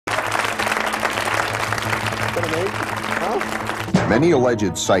laughing at me? Huh? Many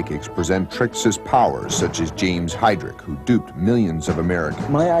alleged psychics present tricks as powers, such as James Hydrick, who duped millions of Americans.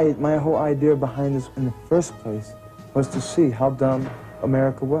 My whole idea behind this in the first place was to see how dumb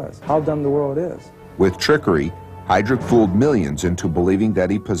America was, how dumb the world is. With trickery, Hydrick fooled millions into believing that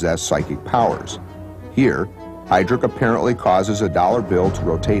he possessed psychic powers. Here, Hydrick apparently causes a dollar bill to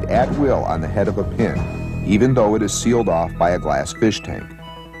rotate at will on the head of a pin, even though it is sealed off by a glass fish tank.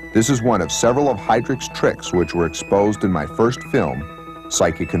 This is one of several of Hydrick's tricks which were exposed in my first film,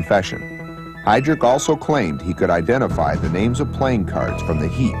 Psychic Confession. Hydrick also claimed he could identify the names of playing cards from the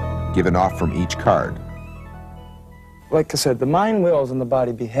heap given off from each card. Like I said, the mind wills and the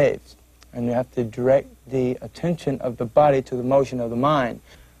body behaves, and you have to direct the attention of the body to the motion of the mind.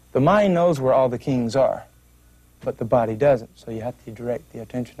 The mind knows where all the kings are, but the body doesn't, so you have to direct the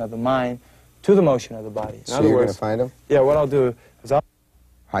attention of the mind to the motion of the body. So you're going to find them? Yeah, what I'll do is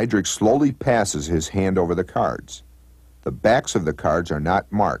Hydrick slowly passes his hand over the cards. The backs of the cards are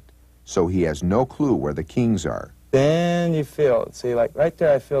not marked, so he has no clue where the kings are. Then you feel it. See, like right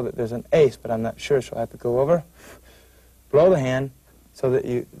there I feel that there's an ace, but I'm not sure, so I have to go over, blow the hand so that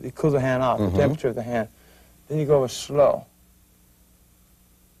you cool the hand off, the temperature of the hand. Then you go over slow.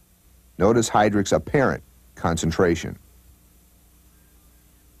 Notice Hydrick's apparent concentration.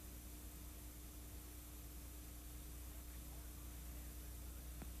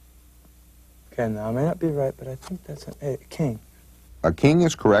 Okay, now I may not be right, but I think that's a king. A king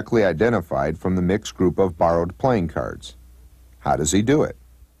is correctly identified from the mixed group of borrowed playing cards. How does he do it?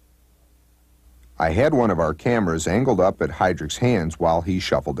 I had one of our cameras angled up at Hydrick's hands while he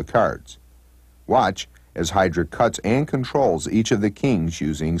shuffled the cards. Watch as Hydrick cuts and controls each of the kings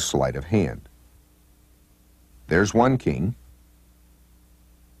using sleight of hand. There's one king.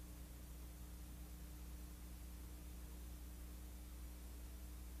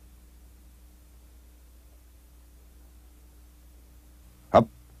 Up,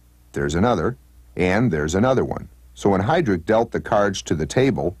 there's another, and there's another one. So when Hydrick dealt the cards to the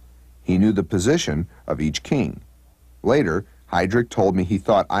table, he knew the position of each king. Later, Hydrick told me he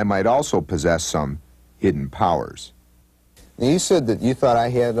thought I might also possess some hidden powers. Now you said that you thought I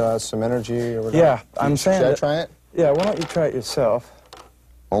had some energy or whatever. Yeah, I'm saying Should I try it? Yeah, why don't you try it yourself?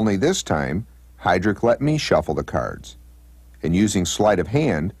 Only this time, Hydrick let me shuffle the cards. And using sleight of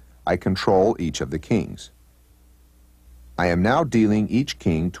hand, I control each of the kings. I am now dealing each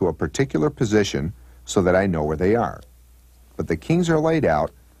king to a particular position so that I know where they are. But the kings are laid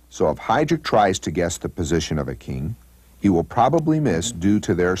out, so if Hydrick tries to guess the position of a king, he will probably miss due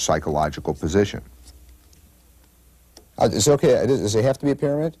to their psychological position. Is it okay? Does it have to be a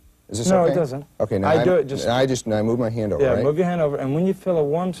pyramid? Is this No, okay? it doesn't. Okay, now I do it just... Now I move my hand over, Yeah, right? move your hand over, and when you feel a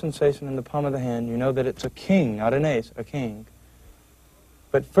warm sensation in the palm of the hand, you know that it's a king, not an ace, a king.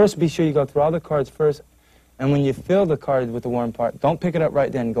 But first, be sure you go through all the cards first, and when you feel the card with the warm part, don't pick it up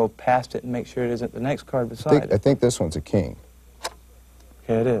right then. Go past it and make sure it isn't the next card beside it. I think this one's a king.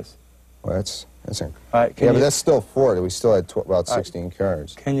 Okay, it is. Well, that's a... All right, yeah, but that's still 4. We still had about 16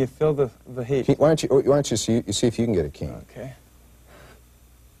 cards. Can you feel the heat? Why don't you see if you can get a king? Okay.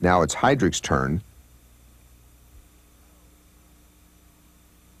 Now it's Hydrick's turn.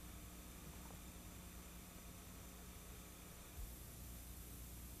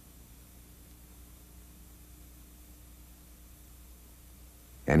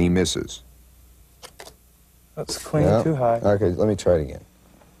 And he misses. That's queen too high. Okay, let me try it again.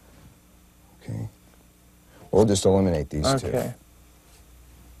 Okay. We'll just eliminate these two. Okay.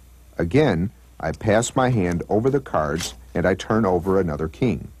 Again, I pass my hand over the cards and I turn over another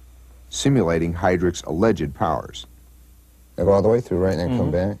king, simulating Hydrick's alleged powers. I go all the way through, right, and then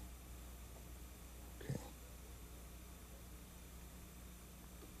come back? Okay.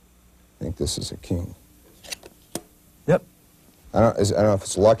 I think this is a king. Yep. I don't know if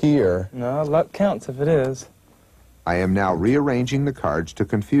it's lucky or... No, luck counts if it is. I am now rearranging the cards to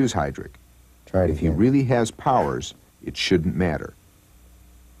confuse Hydrick. Try it If he again. really has powers, it shouldn't matter.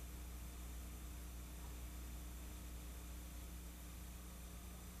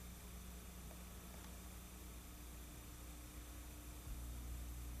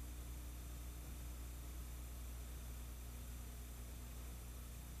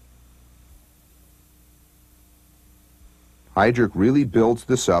 Hydrick really builds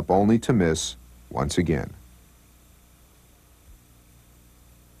this up only to miss once again.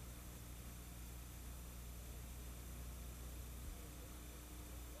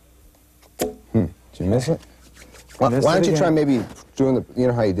 Did you miss it? Why don't you try maybe doing the, you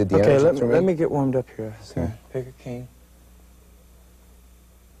know how you did the okay, energy? let me get warmed up here. So pick a king.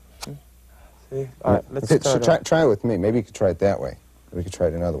 See? All right, let's start. So try it with me. Maybe you could try it that way. We could try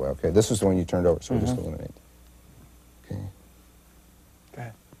it another way. Okay, this is the one you turned over, so we'll just eliminate.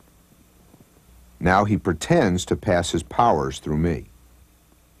 Now he pretends to pass his powers through me.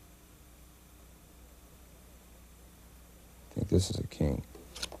 I think this is a king.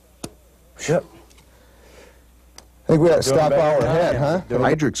 Yep. I think we got to stop our head, huh?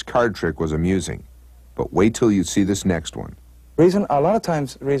 Hydrick's card trick was amusing, but wait till you see this next one. A lot of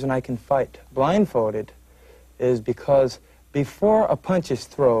times the reason I can fight blindfolded is because before a punch is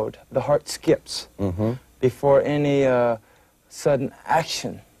thrown, the heart skips. Before any sudden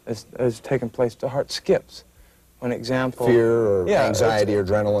action is taking place, the heart skips. One example... Fear or anxiety or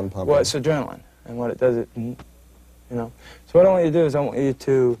adrenaline pumping. Well, it's adrenaline, and what it does, you know. So what I want you to do is I want you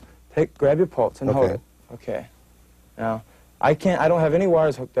to grab your pulse and hold it. Okay. Now, I don't have any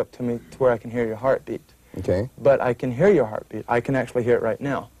wires hooked up to me to where I can hear your heartbeat. Okay. But I can hear your heartbeat. I can actually hear it right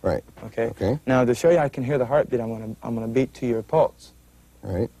now. Right. Okay. Okay. Now, to show you I can hear the heartbeat, I'm gonna beat to your pulse.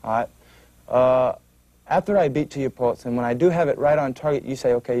 Right. All right. After I beat to your pulse, and when I do have it right on target, you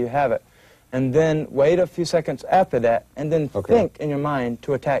say, okay, you have it. And then wait a few seconds after that, and then think in your mind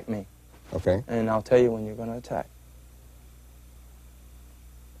to attack me. Okay. And I'll tell you when you're going to attack.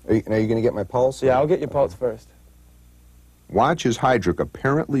 Are you going to get my pulse? Yeah, I'll get your pulse first. Watch as Hydrick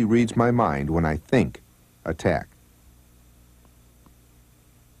apparently reads my mind when I think attack.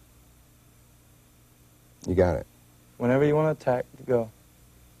 You got it. Whenever you want to attack, go.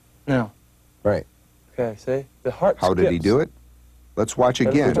 Now. Right. Okay, see? The heart How did he do it? Let's watch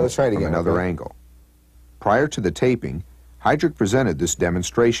again Let's try it from again, another angle. Prior to the taping, Hydrick presented this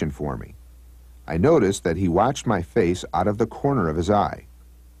demonstration for me. I noticed that he watched my face out of the corner of his eye.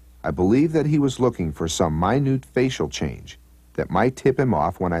 I believe that he was looking for some minute facial change that might tip him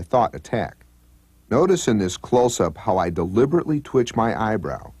off when I thought attack. Notice in this close-up how I deliberately twitch my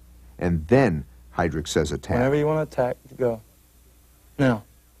eyebrow, and then Hydrick says attack. Whenever you want to attack, go. Now.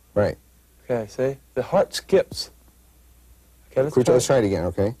 Right. Okay, see? The heart skips. Okay, let's try it again,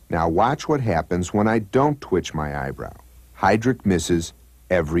 okay? Now watch what happens when I don't twitch my eyebrow. Hydrick misses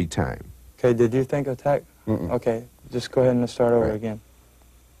every time. Okay, did you think attack? Okay, just go ahead and start over again.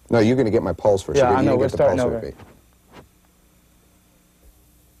 No, you're going to get my pulse first. Yeah, I know, we're starting over.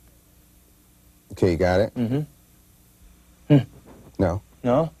 Okay, you got it? No.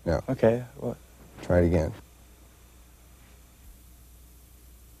 No? No. Okay, what? Try it again.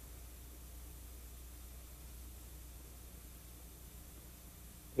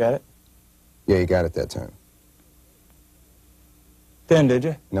 Got it? Yeah, you got it that time. Then, did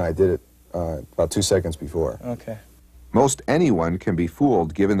you? No, I did it about 2 seconds before. Okay. Most anyone can be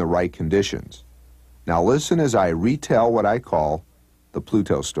fooled given the right conditions. Now listen as I retell what I call the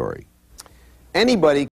Pluto story. Anybody